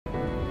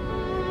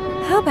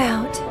How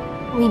about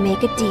we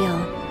make a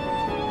deal?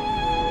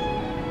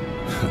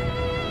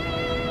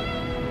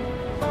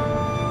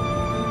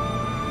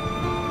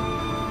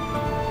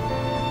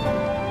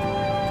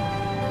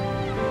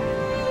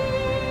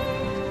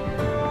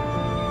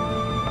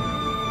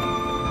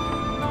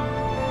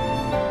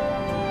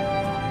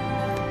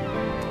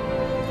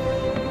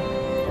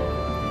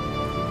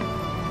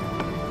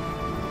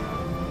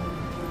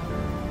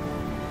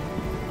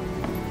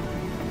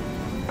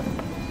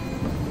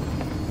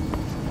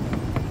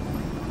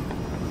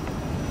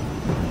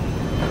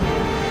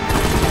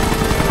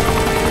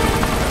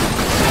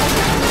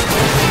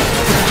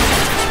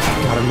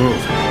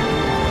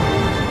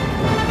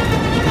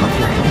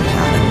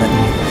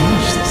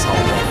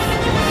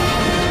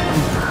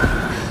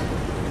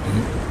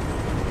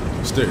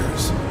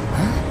 Stairs.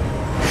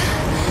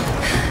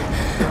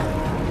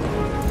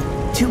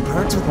 Two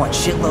birds with one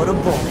shitload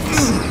of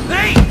bullets.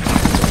 Hey!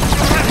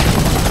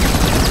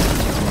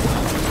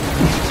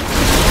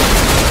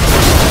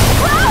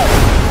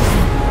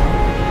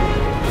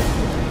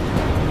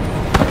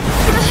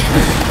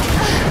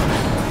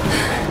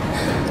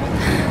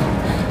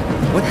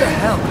 What the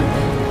hell?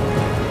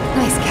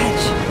 Nice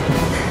catch.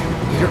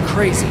 You're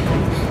crazy.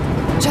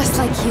 Just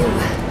like you.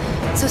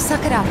 So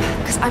suck it up,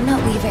 because I'm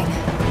not leaving.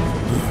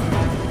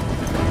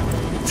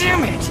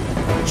 Damn it!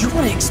 You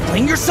want to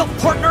explain yourself,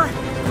 partner?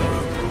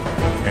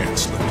 Hand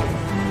slipped.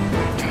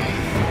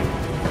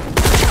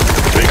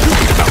 Think you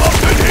can come up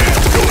in here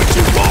and do what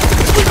you want?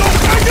 We gon'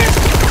 take it!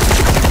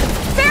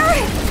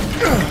 Barry!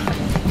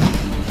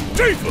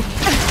 Tifa!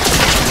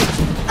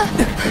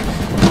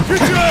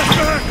 Get your ass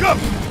back up!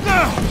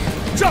 Now!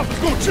 Chopper's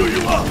gonna chew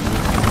you up!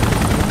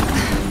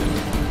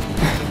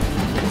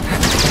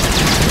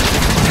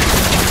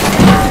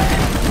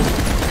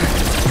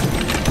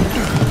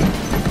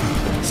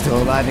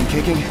 Still alive and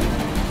kicking?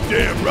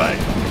 Damn right!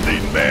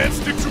 Leading man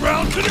sticks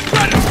around to the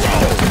credits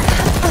roll!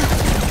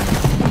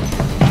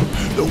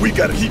 Though we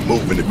gotta keep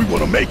moving if we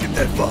wanna make it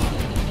that far.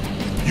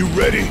 You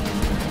ready?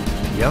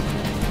 Yep.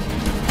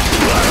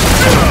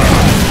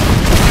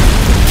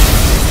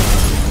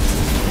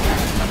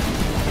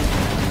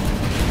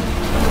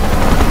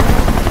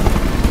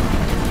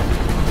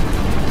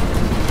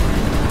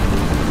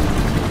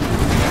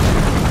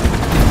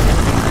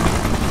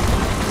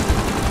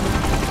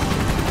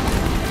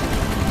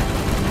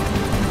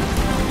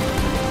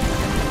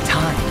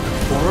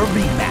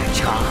 Rematch,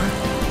 huh?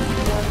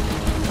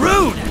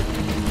 Rude!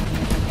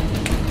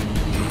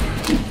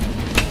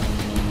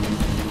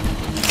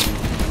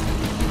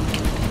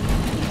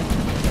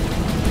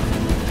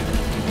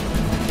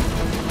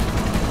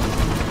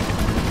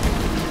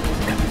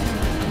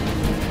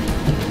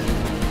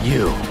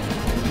 You.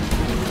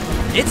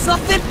 It's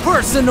nothing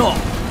personal,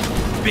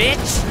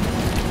 bitch!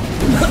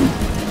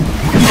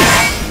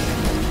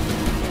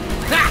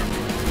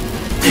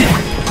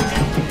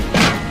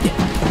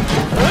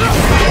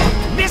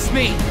 Miss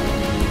me!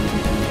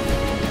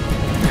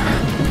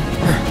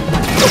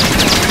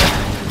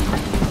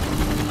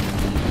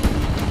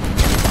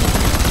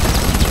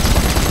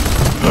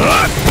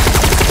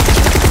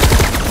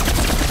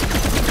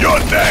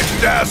 You're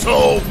next,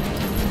 asshole!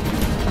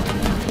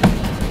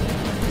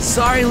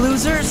 Sorry,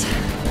 losers.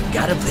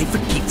 Gotta play for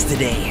keeps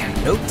today.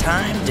 No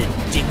time to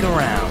dick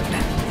around.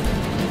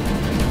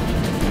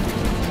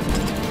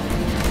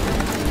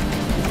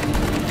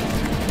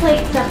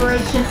 Plate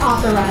separation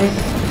authorized.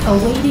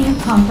 Awaiting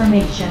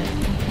confirmation.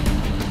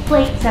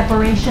 Plate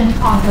separation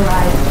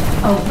authorized.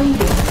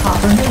 Awaiting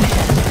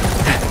confirmation.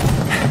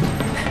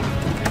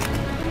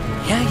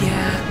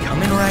 Yeah,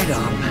 coming right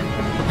up.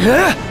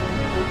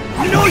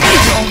 No, you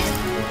don't!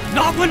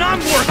 Not when I'm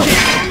working!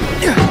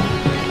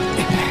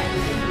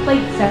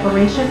 Plate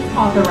separation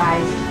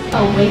authorized.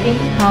 Awaiting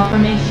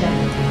confirmation.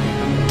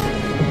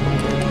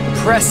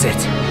 Press it.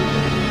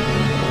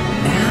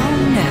 Now.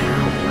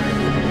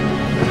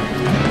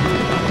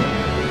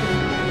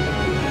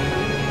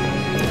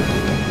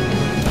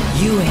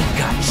 You ain't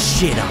got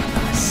shit on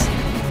us.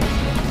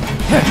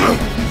 You're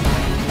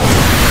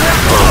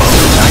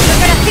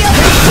gonna feel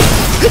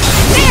this!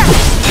 There!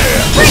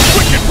 Yeah,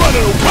 wicked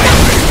running away,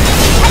 baby!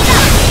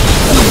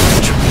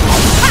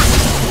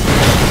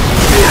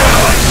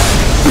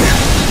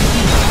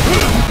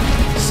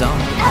 So,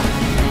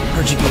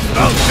 heard you go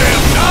About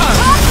damn time!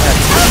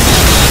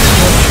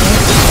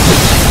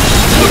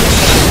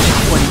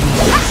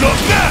 What's up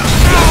now?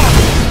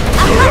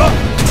 You're up!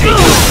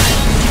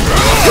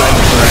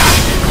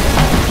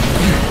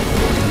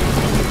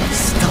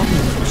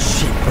 Stubborn little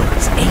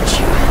shitbirds, ain't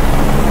you?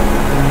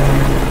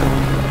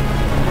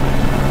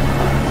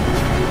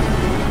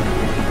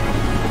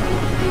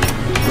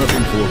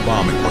 Looking for a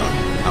bombing run.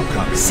 I'm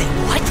coming. Say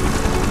what?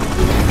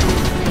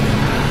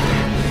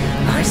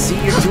 I see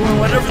you're doing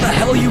whatever the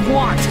hell you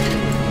want.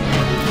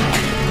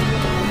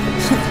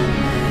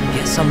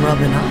 Guess I'm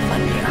rubbing off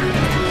on you.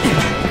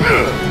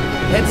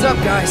 Heads up,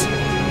 guys.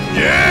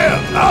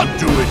 Yeah, I'll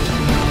do it!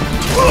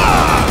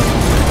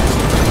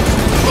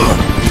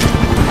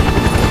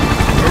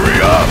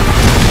 Hurry up!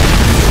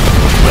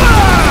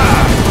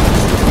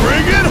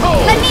 Bring it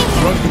home! Let me...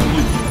 Run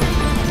complete.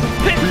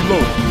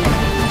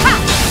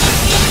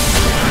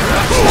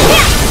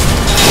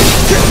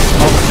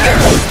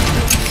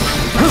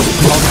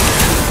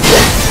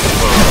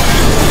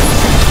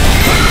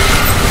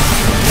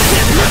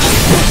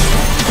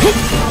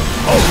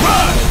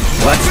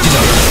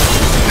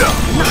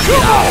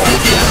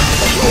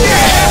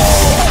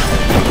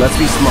 Let's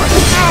be smart.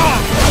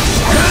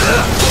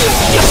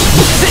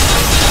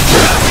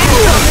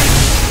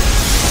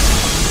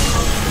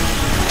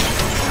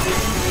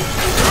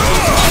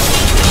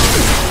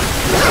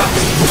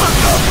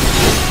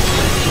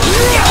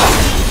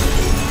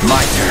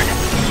 My turn.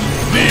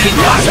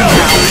 Payback.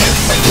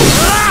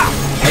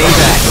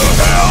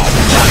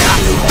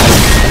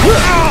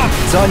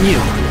 It's on you.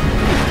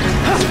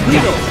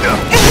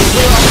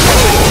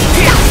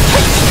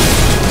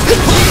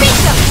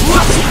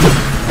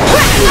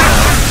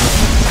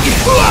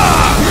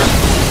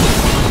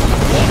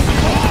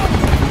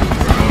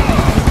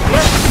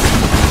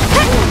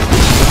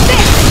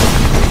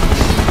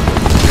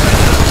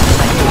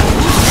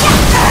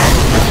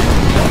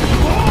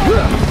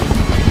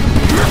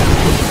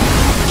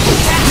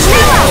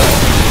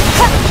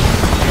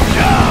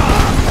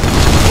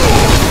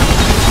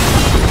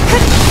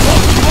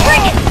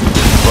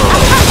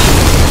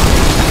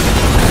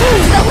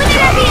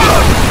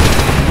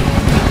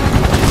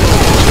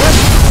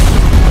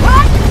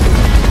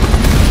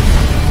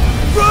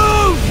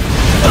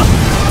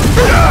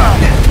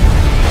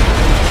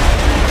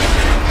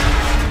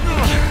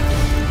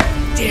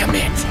 Damn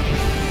it!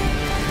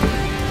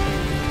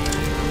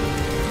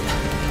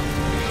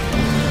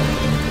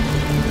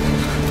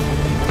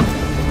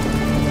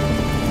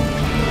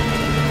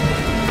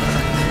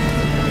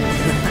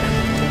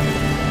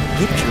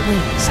 Get your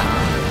wings, huh?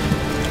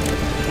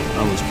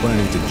 I was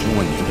planning to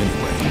join you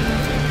anyway.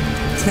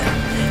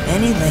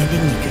 Any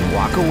landing you can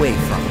walk away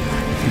from.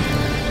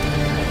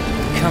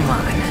 Come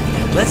on,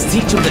 let's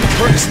teach them the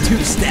first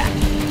two-step.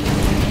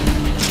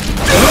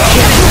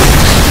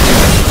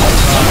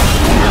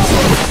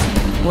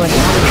 What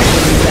happened to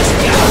the best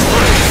guys?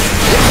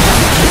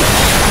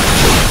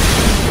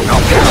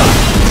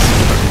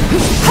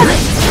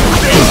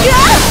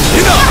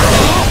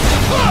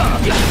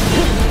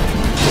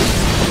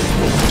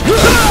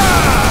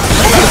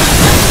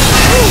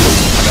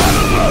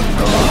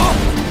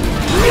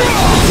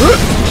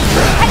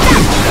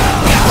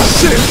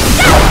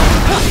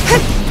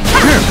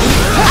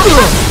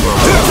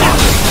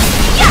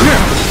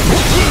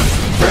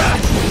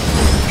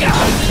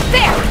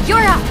 There!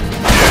 You're up!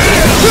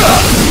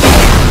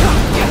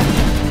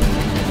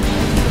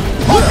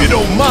 Hope you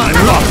don't mind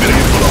locking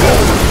in for the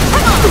hole.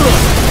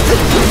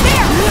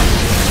 There!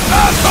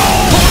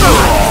 Asshole!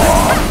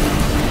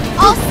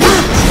 All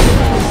set!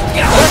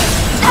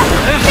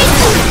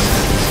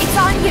 It's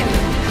on you!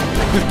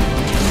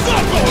 Suck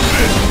on this!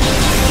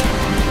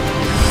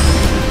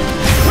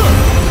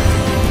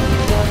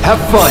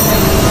 Have fun.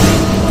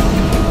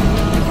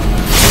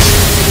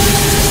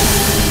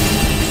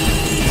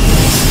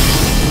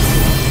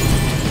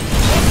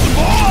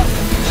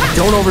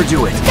 Don't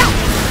overdo it.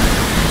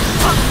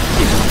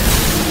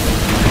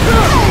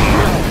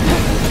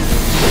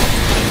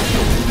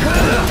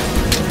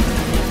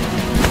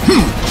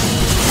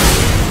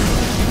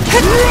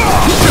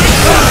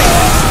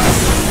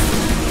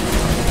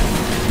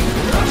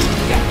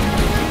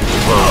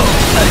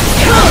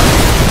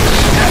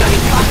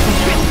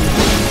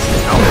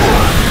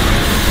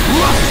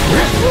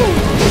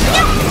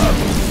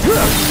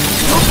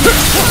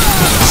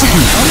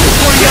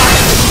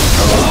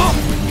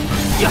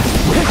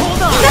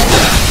 Hold on!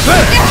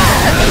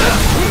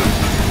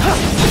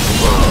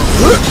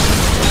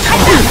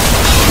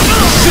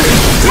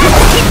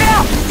 Keep it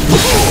up!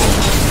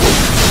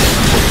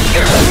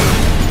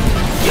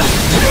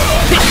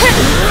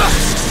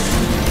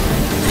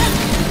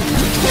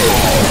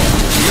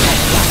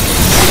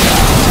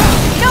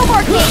 No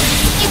more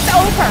games! It's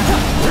over!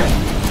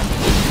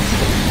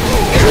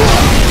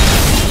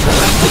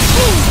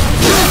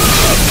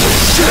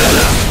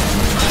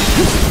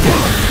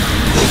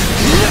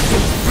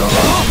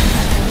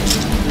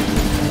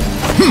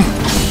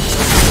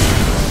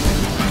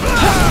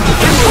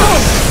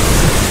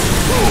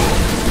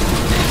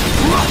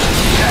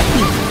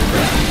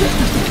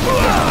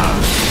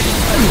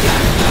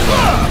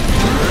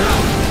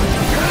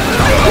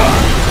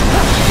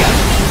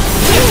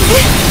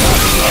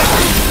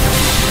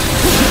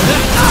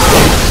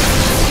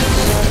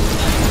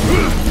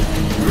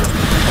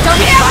 Don't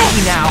get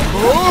fighty now!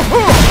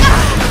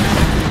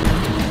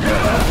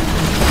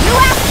 You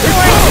asked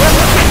for it!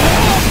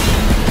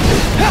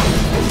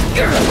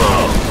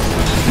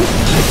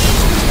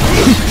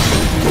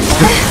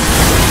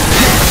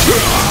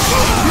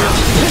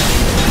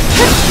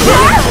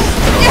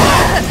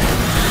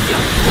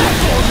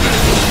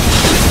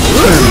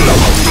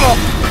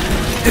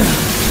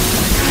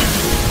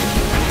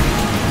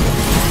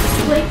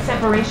 Plate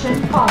separation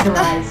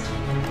authorized.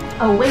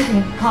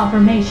 Awaiting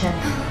confirmation.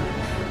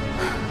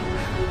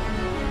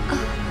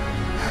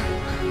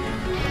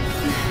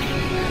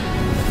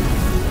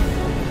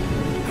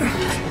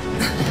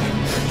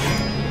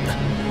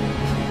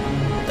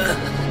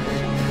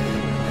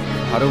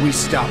 How do we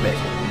stop it?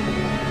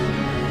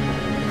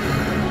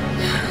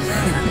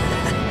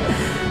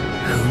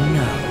 Who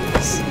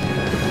knows?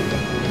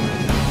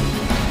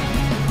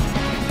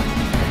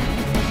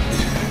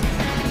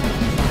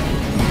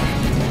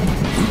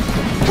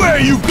 Where are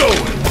you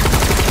going?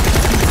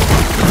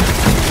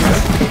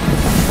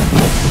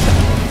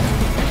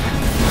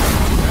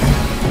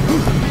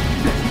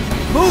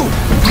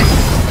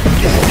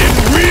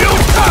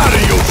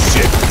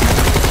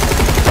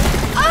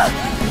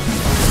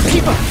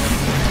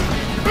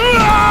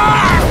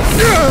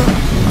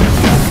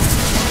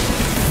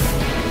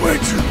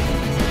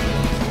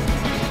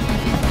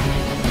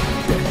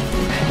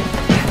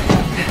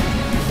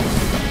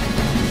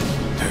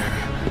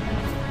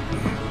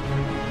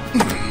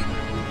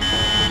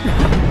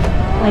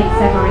 Plate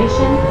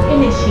separation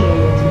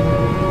initiated.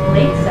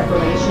 Plate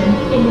separation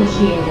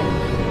initiated.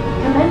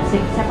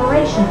 Commencing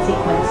separation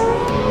sequence.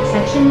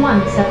 Section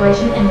 1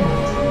 separation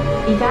imminent.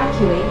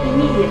 Evacuate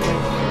immediately.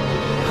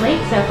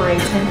 Plate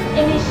separation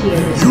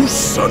initiated. You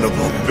son of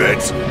a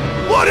bitch!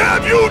 What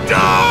have you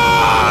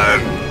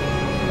done?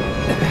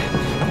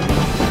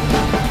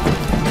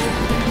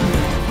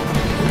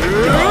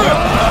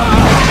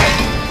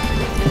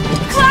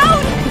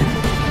 Cloud!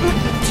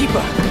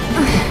 Tifa!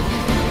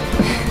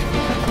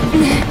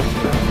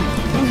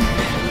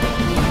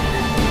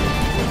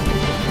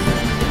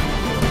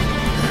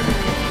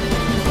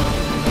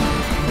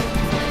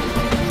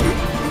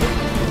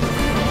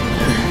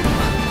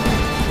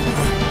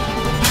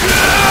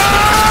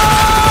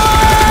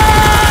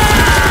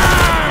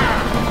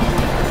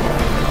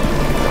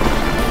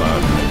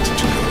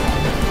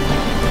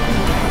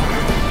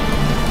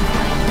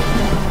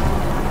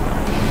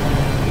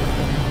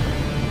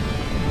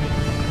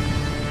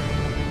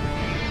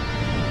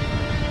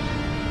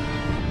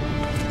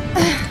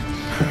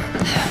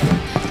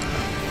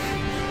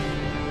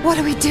 What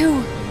do we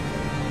do?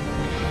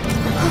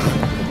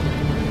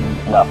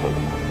 Nothing.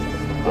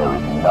 There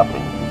is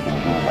nothing you can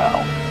do now.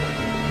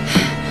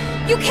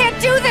 You can't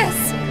do this!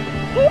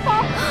 Tifa!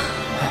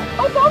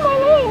 I found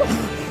Marlene!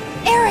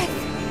 Aerith!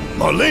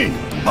 Marlene?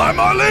 My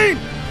Marlene?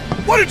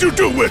 What did you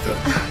do with her?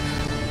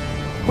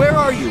 Where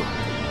are you?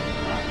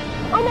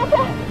 I'm at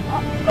the...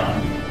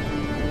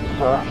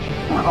 Sir,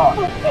 you're lost.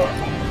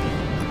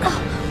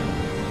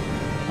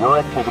 Your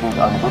activities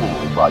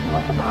unwittingly brought you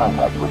into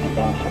contact with the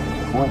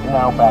Ancients, who is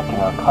now back in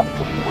our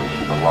custody where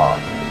she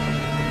belongs.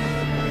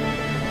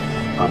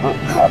 For this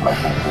you have my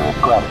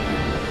sincerest gratitude.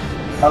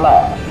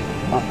 Alas,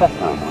 the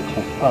sector in which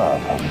his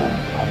stand has been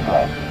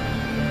possessed.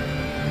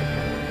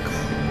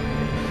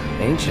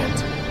 Ancient.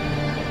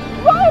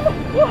 Run!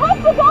 You have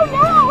to go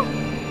now!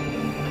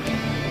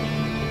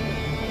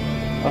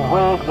 And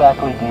where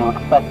exactly do you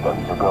expect them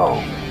to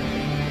go?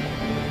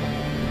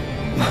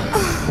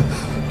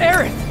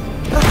 Aerith!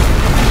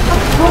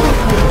 Total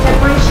plate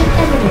separation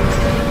imminent.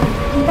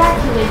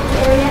 Evacuate the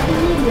area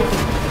immediately.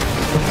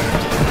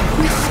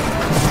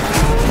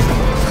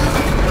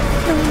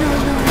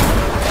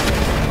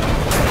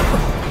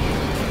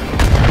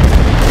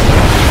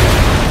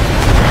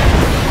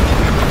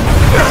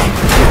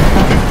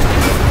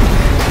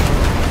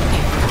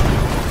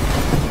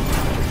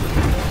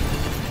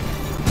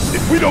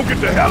 If we don't get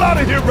the hell out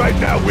of here right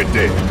now, we're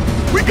dead.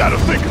 We gotta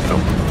think of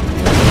something.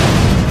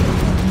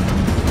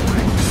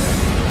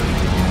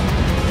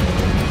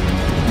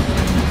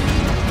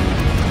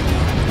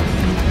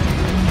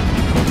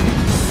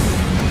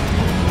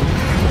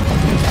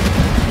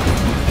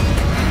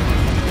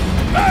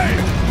 Hey!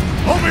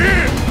 Over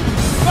here!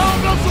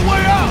 Found us a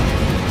way out!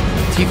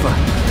 Tifa.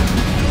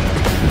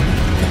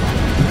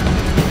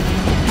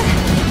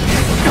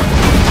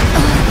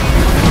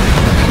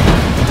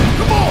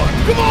 Come on!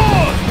 Come on!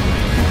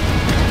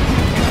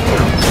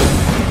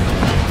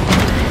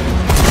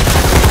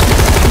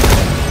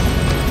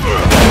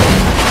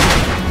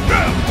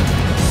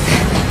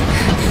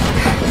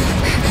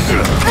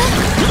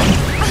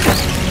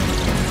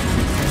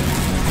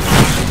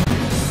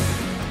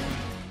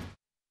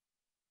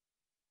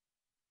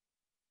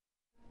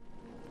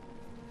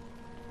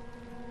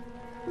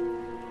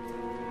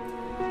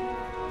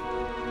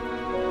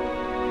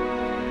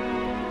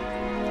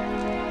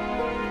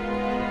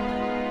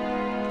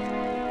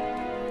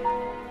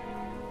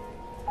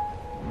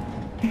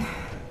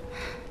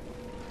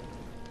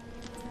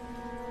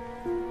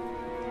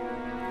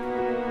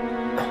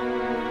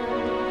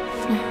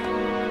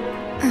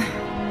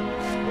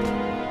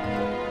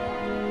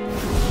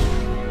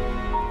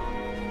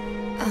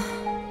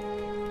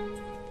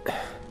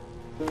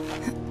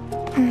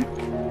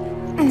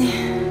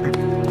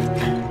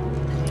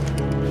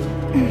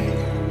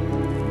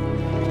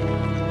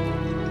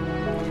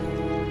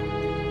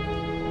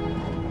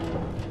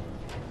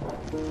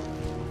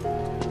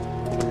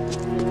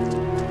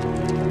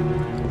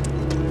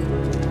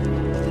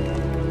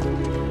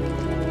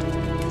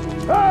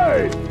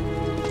 Hey!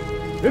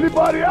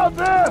 Anybody out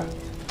there?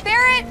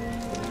 Barrett!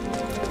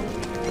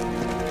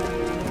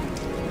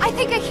 I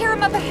think I hear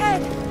him up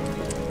ahead.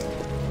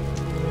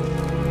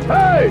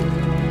 Hey!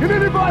 Can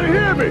anybody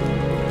hear me?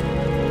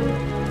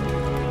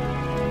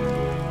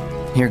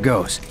 Here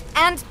goes.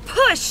 And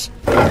push!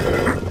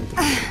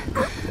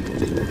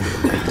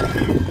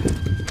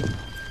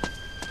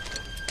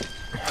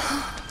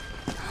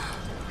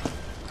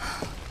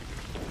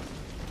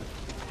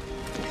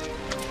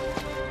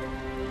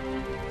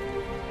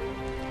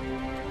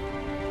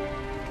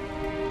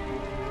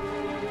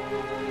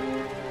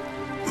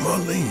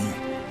 Marlene.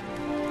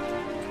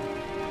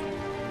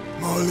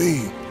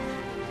 Marlene.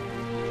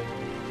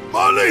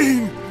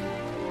 Marlene!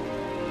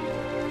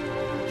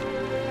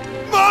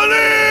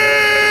 Marlene!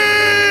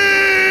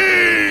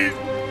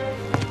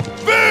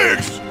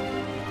 Biggs!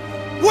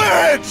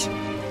 Wedge!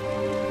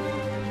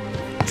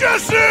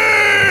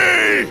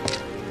 Jesse!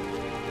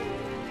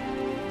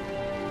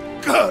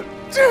 God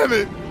damn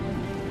it!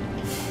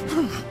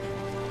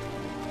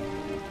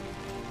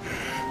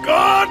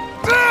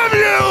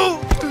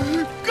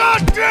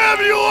 God damn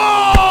you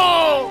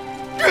all!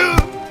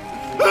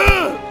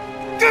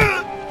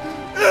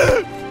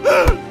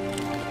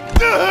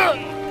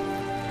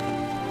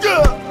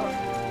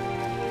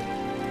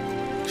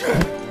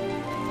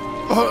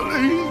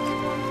 Marlene.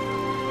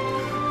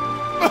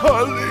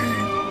 Marlene.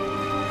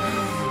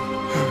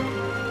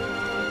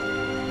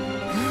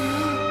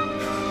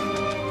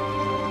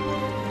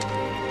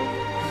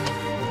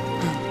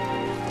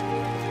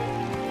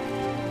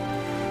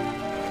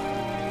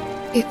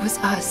 It was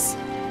us.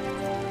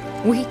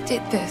 We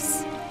did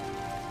this.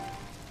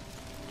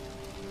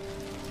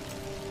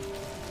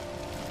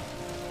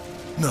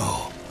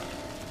 No.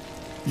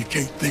 You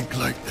can't think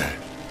like that.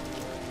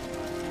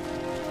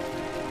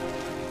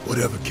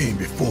 Whatever came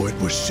before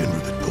it was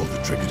Shinra that pulled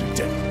the trigger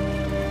today.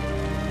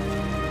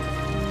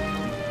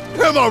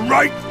 Am I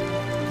right?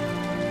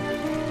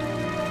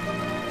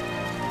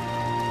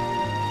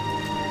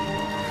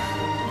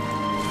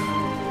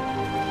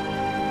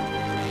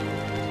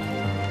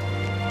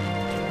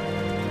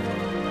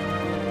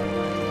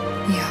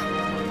 Yeah.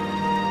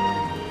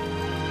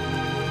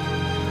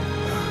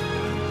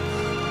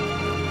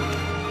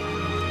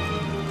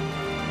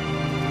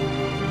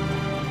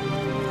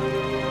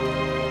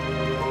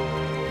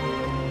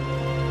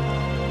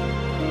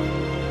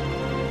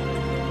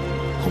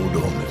 Hold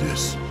on to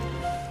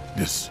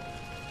this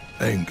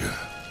anger,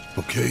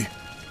 okay?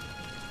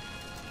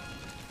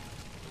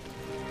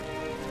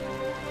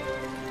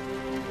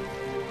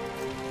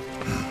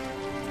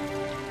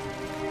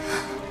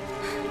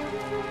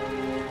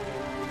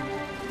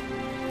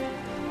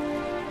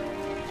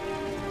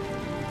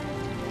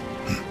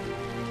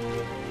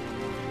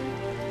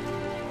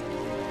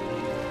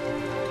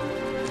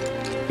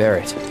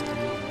 Barrett.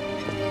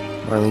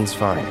 Marlene's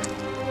fine.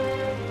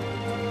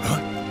 Huh?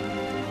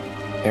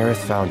 Aerith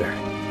found her.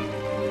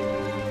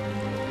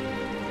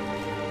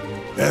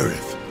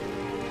 Aerith.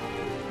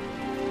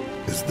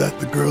 Is that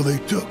the girl they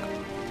took?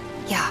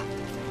 Yeah.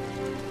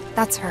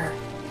 That's her.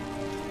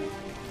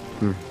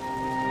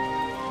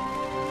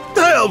 What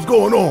the hell's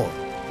going on?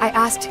 I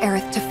asked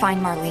Aerith to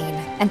find Marlene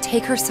and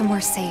take her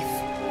somewhere safe.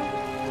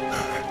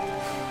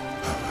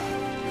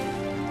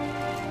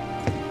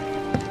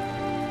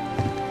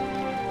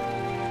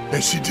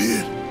 And she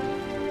did?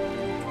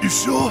 You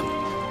sure?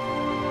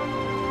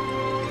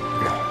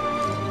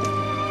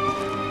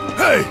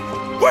 Hey,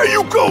 where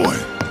you going?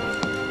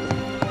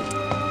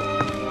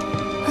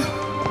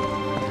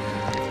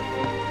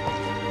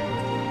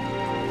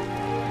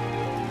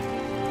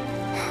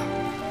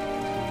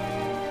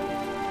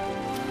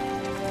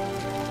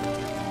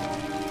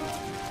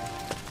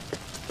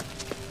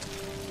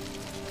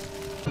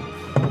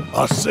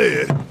 I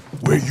said,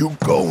 where you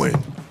going?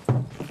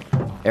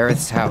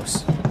 Aerith's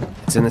house.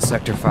 It's in the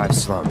Sector 5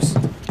 slums.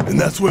 And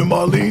that's where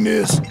Marlene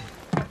is?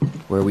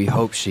 Where we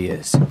hope she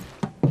is.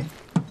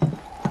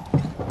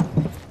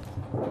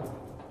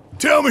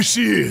 Tell me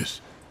she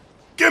is.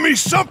 Give me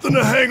something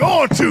to hang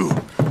on to.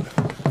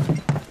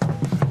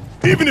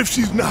 Even if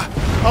she's not,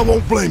 I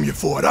won't blame you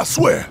for it, I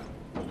swear.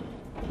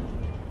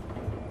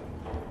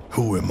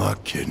 Who am I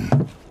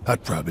kidding?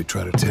 I'd probably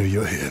try to tear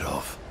your head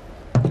off.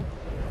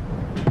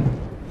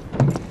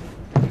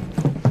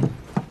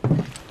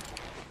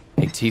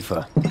 Hey,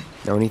 Tifa.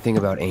 Know anything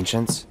about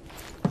ancients?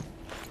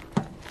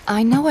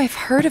 I know I've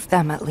heard of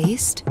them, at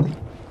least.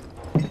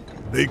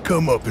 They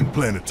come up in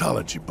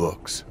planetology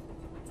books.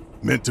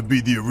 Meant to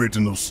be the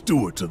original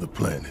stewards of the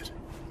planet.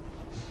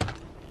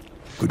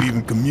 Could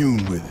even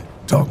commune with it,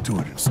 talk to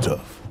it and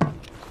stuff.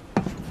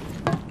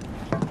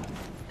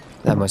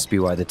 That must be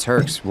why the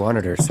Turks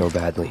wanted her so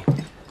badly.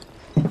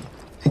 Within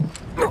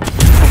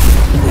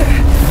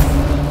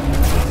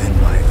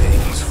my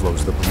veins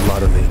flows the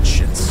blood of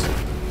ancients.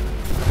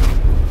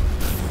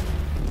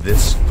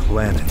 This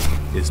planet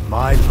is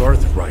my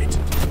birthright.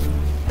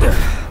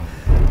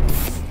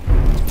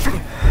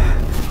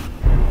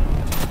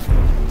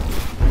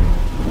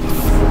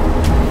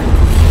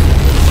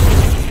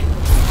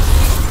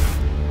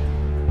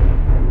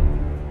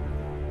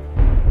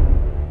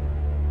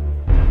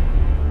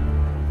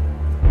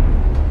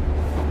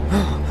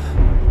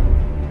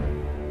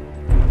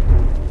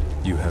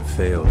 You have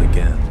failed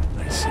again,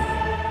 I see.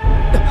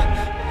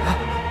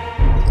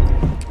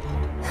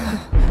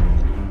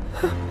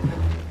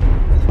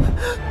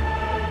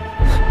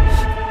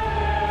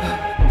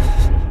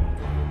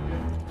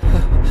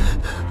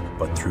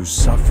 But through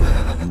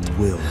suffering, you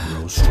will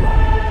grow strong.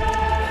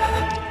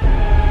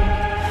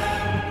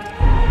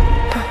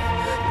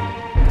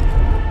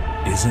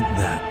 Isn't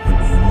that what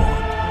you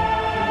want?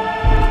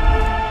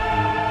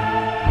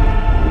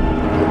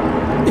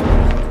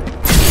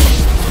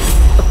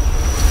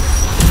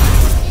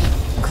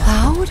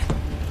 Cloud?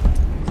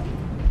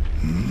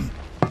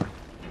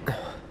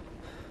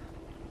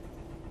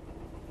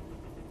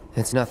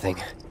 It's nothing.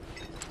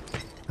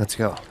 Let's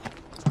go.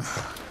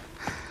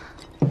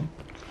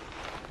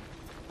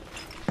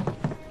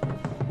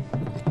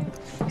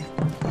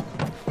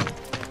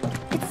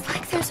 It's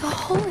like there's a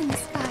hole in the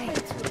sky.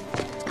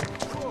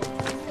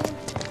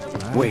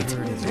 Wait.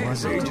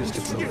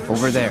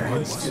 Over there.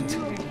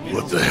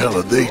 What the hell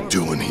are they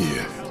doing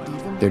here?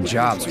 Their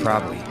jobs,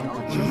 probably.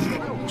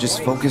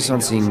 Just focus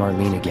on seeing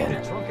Marlene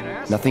again.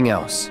 Nothing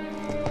else.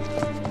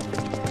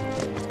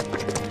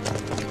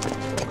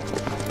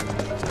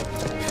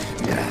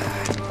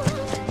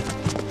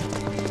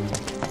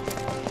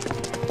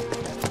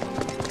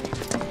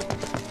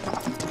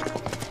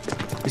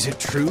 Is it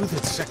true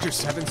that Sector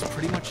 7's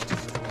pretty much...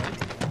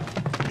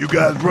 You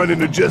guys run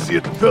into Jesse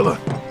at the pillar?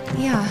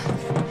 Yeah.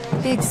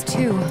 Biggs,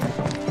 too.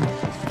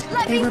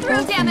 They were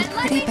both in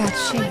pretty bad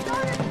shape.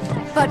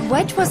 But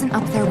Wedge wasn't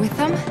up there with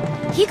them.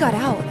 He got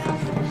out.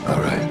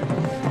 All right.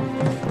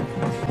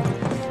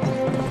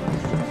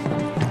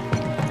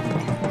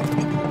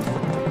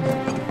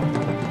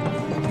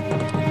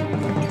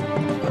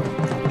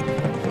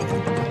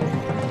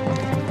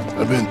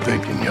 I've been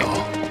thinking,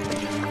 y'all.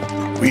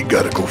 We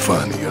gotta go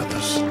find the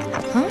others.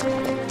 Huh?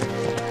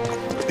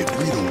 If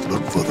we don't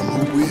look for them,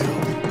 who will?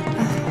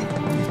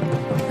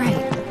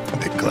 Right.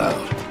 Hey,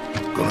 Cloud.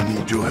 Gonna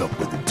need your help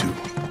with it, too.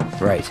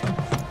 Right.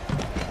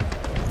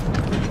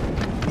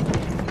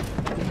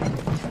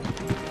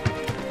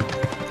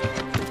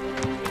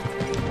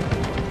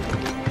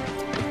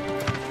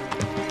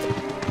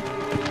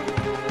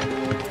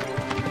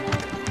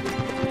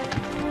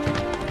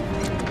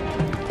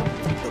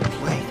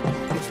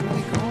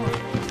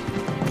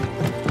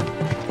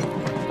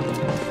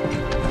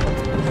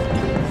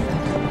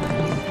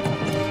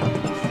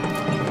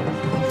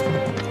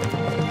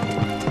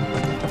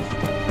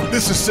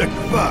 This is Sector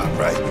 5,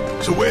 right?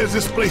 So where's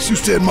this place you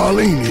said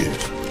Marlene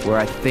is? Where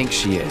I think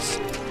she is.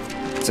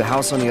 It's a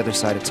house on the other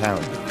side of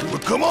town. Well,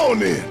 come on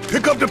then.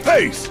 Pick up the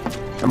pace.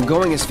 I'm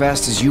going as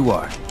fast as you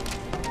are.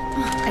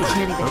 I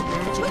can't even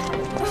imagine.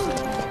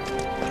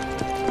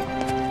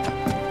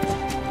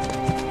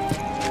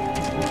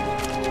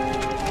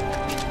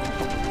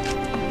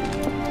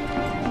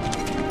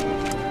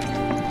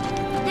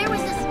 There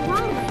was this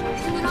rumbling,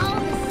 and then all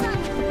of a sudden...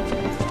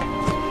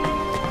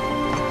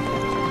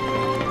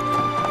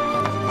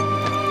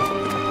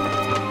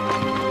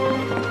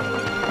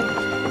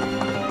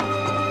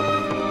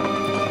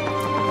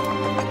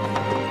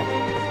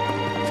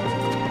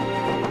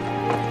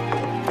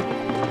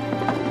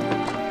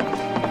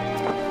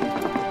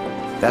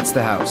 That's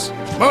the house.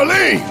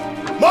 Marlene!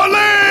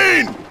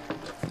 Marlene!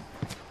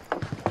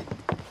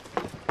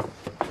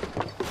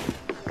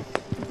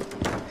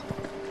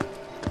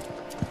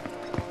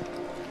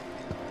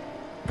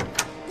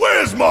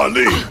 Where's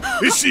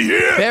Marlene? Is she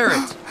here?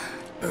 Barrett!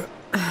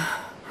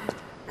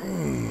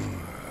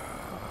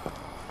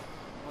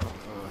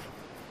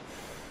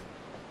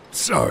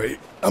 Sorry,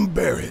 I'm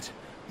Barrett.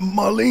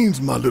 Marlene's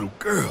my little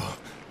girl.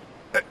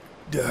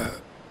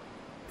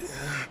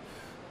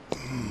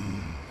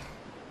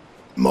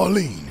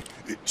 Marlene,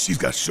 she's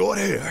got short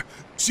hair.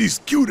 She's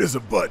cute as a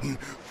button,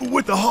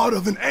 with the heart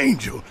of an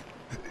angel.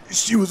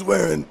 She was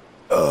wearing,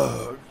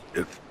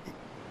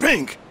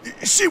 pink.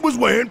 She was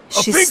wearing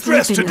a pink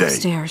dress today. She's sleeping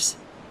upstairs.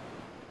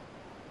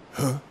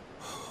 Huh?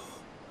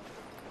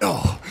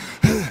 Oh.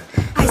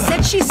 I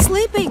said she's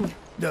sleeping.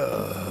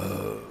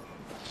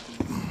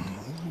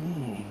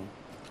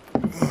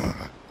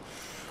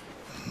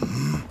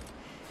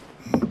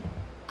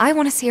 I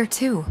want to see her,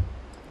 too.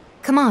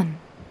 Come on.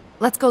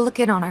 Let's go look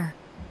in on her.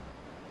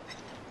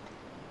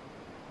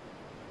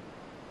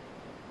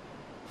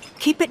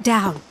 Keep it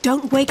down.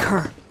 Don't wake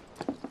her.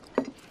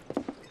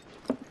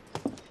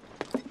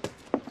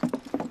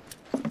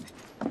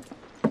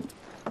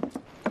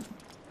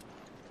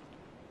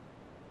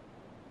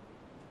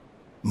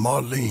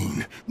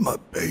 Marlene, my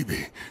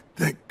baby.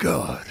 Thank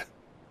God.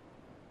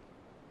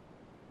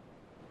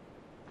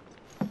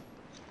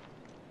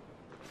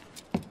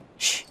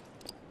 Shh.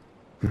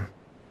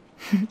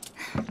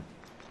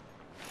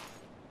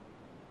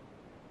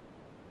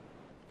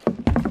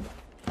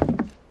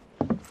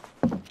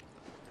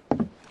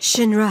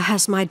 Shinra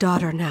has my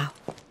daughter now.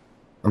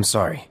 I'm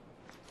sorry.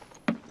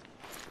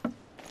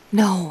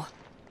 No.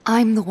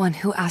 I'm the one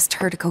who asked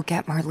her to go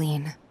get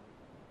Marlene.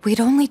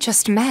 We'd only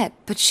just met,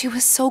 but she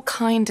was so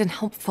kind and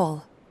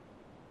helpful.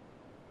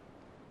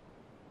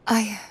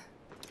 I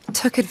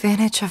took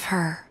advantage of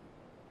her.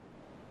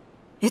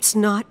 It's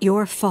not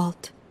your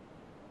fault.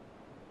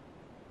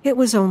 It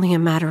was only a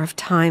matter of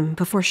time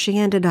before she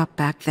ended up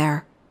back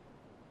there.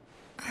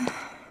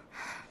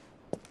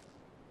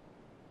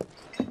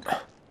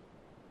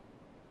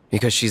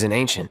 Because she's an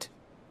ancient.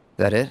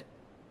 That it?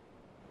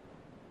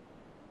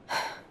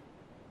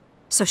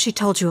 So she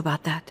told you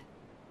about that.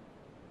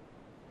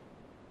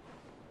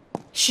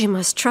 She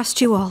must trust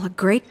you all a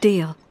great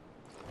deal.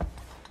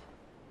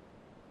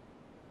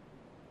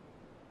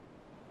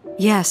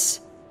 Yes,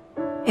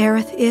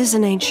 Aerith is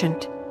an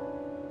ancient.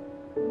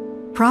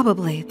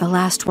 Probably the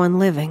last one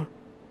living.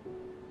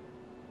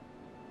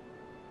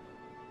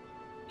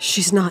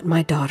 She's not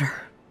my daughter.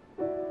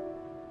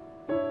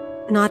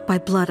 Not by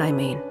blood, I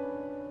mean.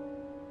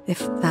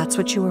 If that's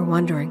what you were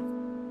wondering.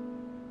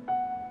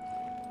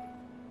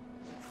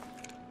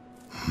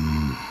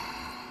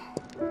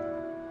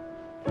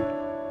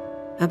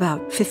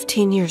 About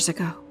 15 years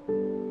ago.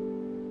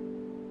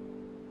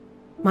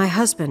 My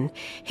husband,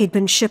 he'd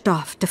been shipped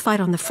off to fight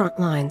on the front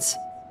lines.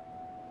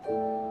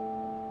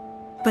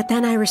 But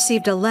then I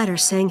received a letter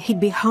saying he'd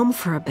be home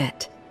for a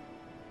bit.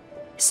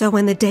 So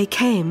when the day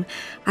came,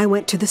 I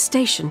went to the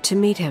station to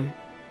meet him.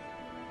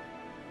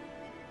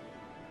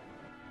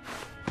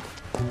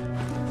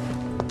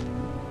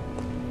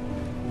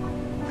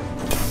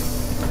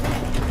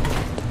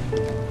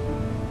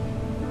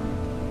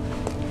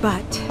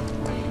 But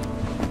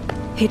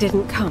he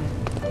didn't come.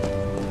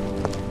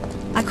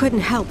 I couldn't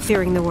help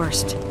fearing the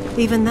worst,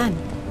 even then.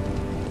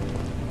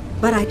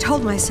 But I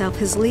told myself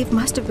his leave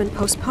must have been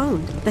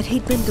postponed, that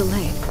he'd been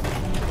delayed.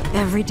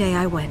 Every day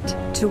I went,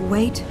 to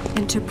wait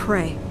and to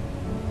pray.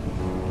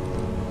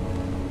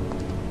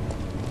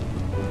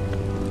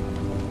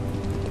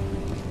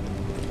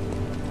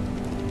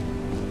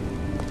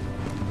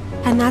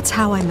 And that's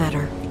how I met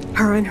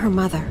her and her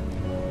mother.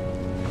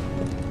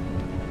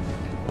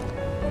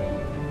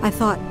 I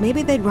thought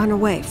maybe they'd run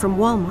away from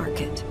Wall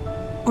Market,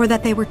 or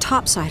that they were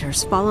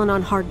topsiders fallen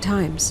on hard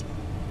times.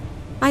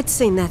 I'd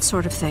seen that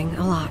sort of thing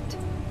a lot.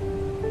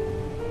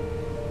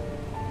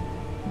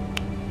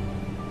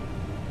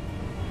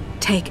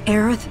 Take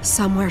Aerith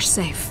somewhere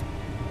safe.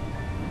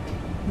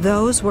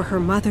 Those were her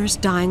mother's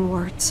dying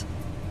words.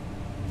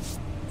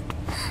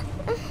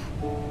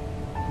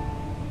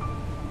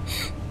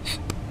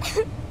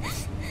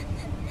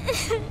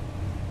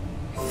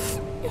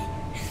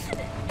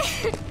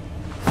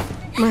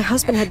 My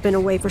husband had been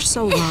away for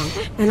so long,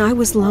 and I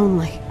was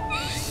lonely.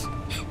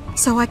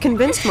 So I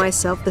convinced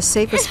myself the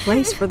safest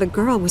place for the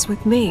girl was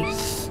with me.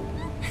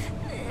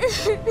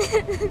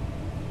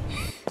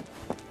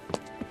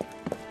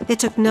 It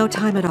took no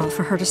time at all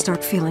for her to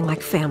start feeling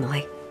like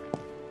family.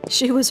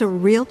 She was a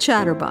real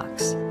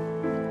chatterbox.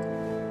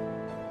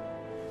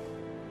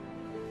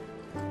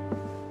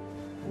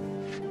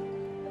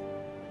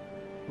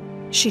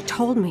 She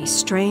told me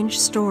strange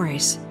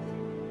stories.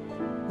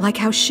 Like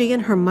how she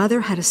and her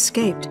mother had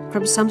escaped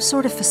from some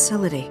sort of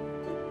facility.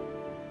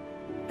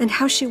 And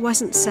how she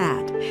wasn't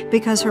sad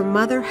because her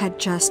mother had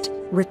just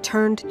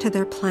returned to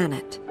their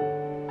planet.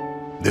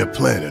 Their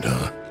planet,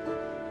 huh?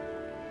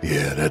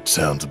 Yeah, that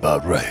sounds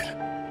about right.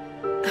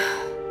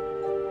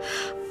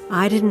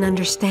 I didn't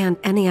understand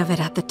any of it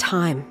at the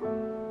time.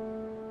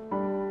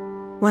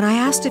 When I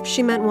asked if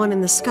she meant one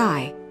in the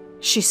sky,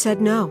 she said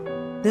no,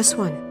 this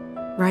one,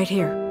 right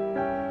here.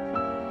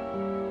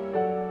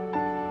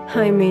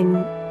 I mean,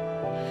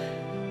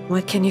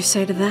 what can you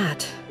say to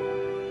that?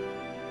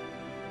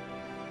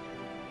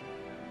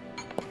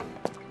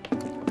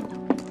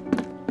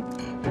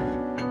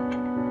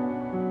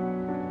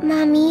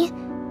 Mommy,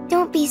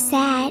 don't be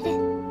sad.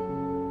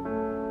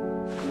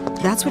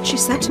 That's what she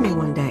said to me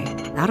one day,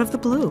 out of the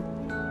blue.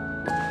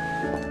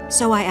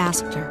 So I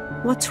asked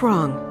her, what's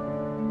wrong?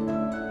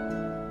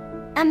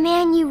 A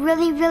man you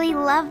really, really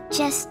loved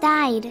just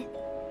died.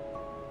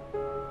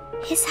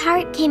 His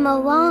heart came a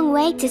long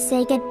way to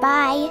say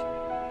goodbye.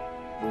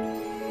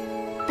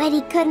 But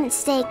he couldn't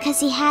stay because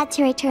he had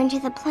to return to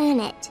the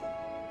planet.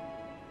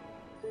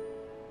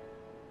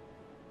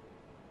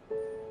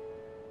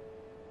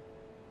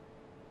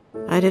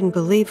 I didn't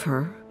believe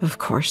her, of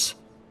course.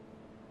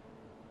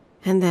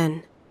 And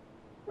then,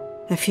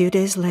 a few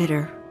days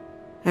later,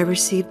 I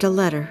received a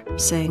letter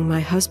saying my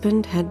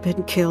husband had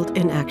been killed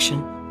in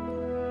action.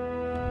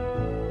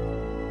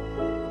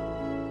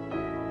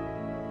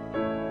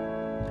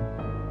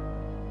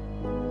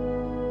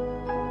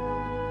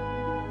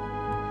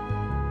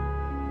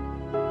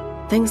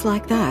 Things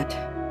like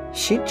that,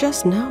 she'd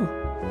just know.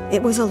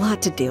 It was a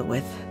lot to deal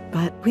with,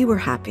 but we were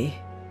happy.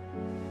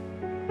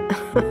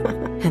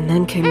 And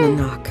then came the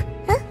knock.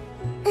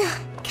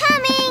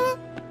 Coming!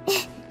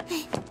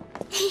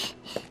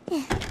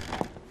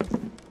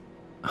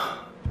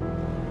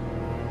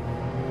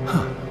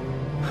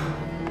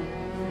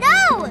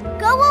 No!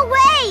 Go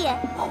away!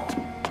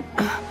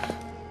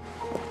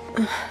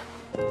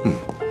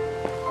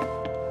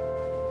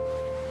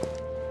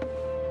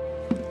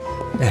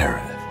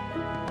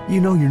 Aerith,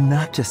 you know you're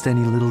not just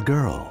any little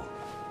girl.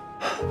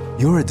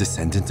 You're a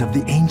descendant of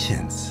the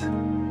Ancients.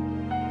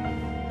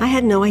 I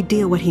had no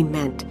idea what he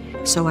meant,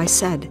 so I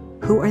said,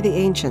 "Who are the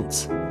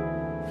Ancients?"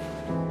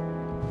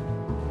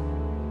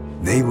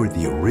 They were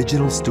the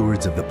original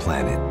stewards of the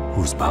planet,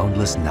 whose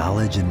boundless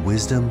knowledge and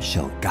wisdom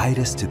shall guide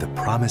us to the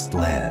Promised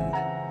Land.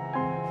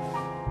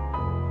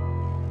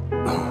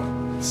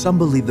 Some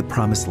believe the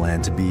Promised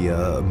Land to be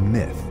a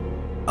myth,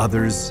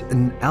 others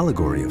an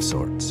allegory of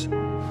sorts.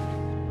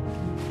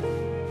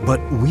 But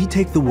we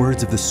take the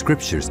words of the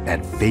scriptures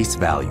at face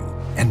value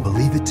and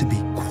believe it to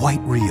be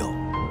quite real.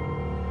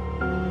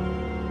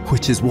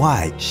 Which is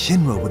why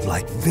Shinra would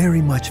like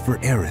very much for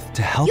Aerith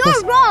to help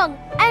us— You're wrong!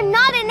 I'm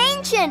not an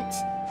ancient!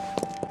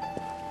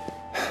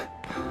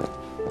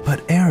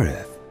 But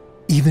Aerith,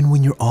 even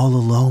when you're all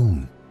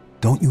alone,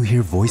 don't you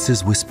hear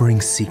voices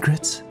whispering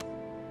secrets?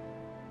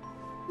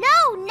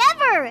 No,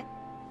 never!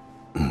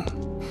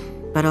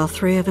 But all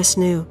three of us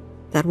knew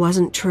that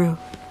wasn't true.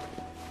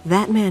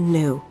 That man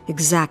knew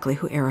exactly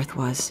who Aerith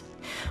was,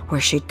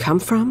 where she'd come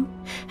from,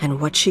 and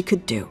what she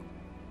could do.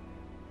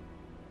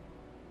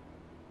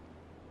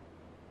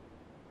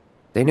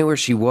 They knew where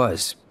she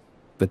was,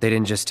 but they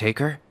didn't just take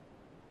her?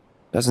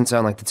 Doesn't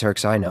sound like the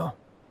Turks I know.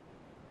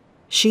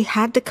 She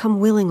had to come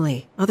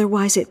willingly,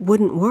 otherwise it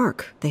wouldn't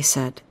work, they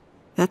said.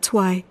 That's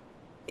why,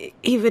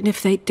 even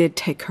if they did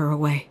take her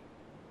away,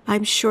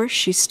 I'm sure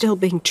she's still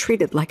being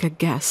treated like a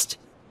guest.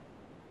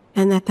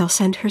 And that they'll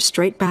send her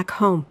straight back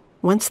home,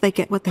 once they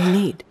get what they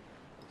need.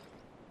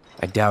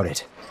 I doubt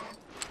it.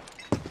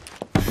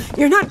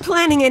 You're not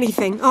planning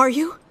anything, are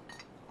you?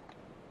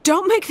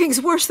 Don't make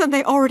things worse than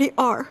they already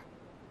are.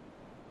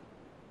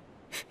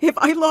 If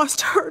I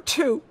lost her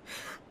too,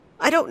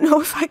 I don't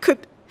know if I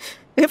could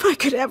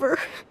ever.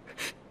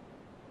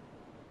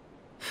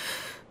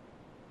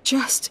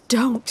 Just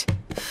don't.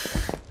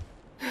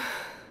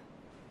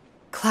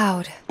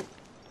 Cloud,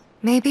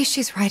 maybe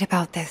she's right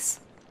about this.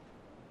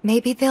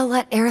 Maybe they'll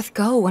let Aerith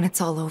go when it's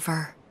all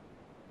over.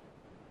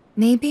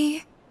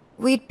 Maybe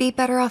we'd be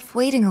better off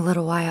waiting a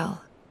little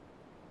while.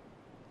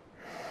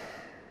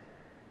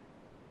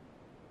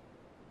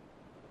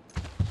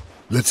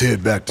 Let's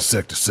head back to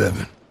Sector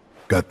 7.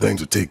 Got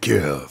things to take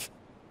care of.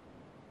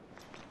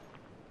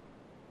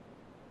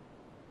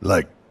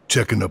 Like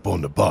checking up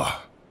on the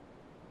bar.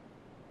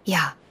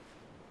 Yeah.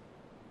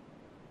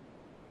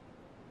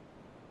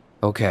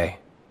 Okay.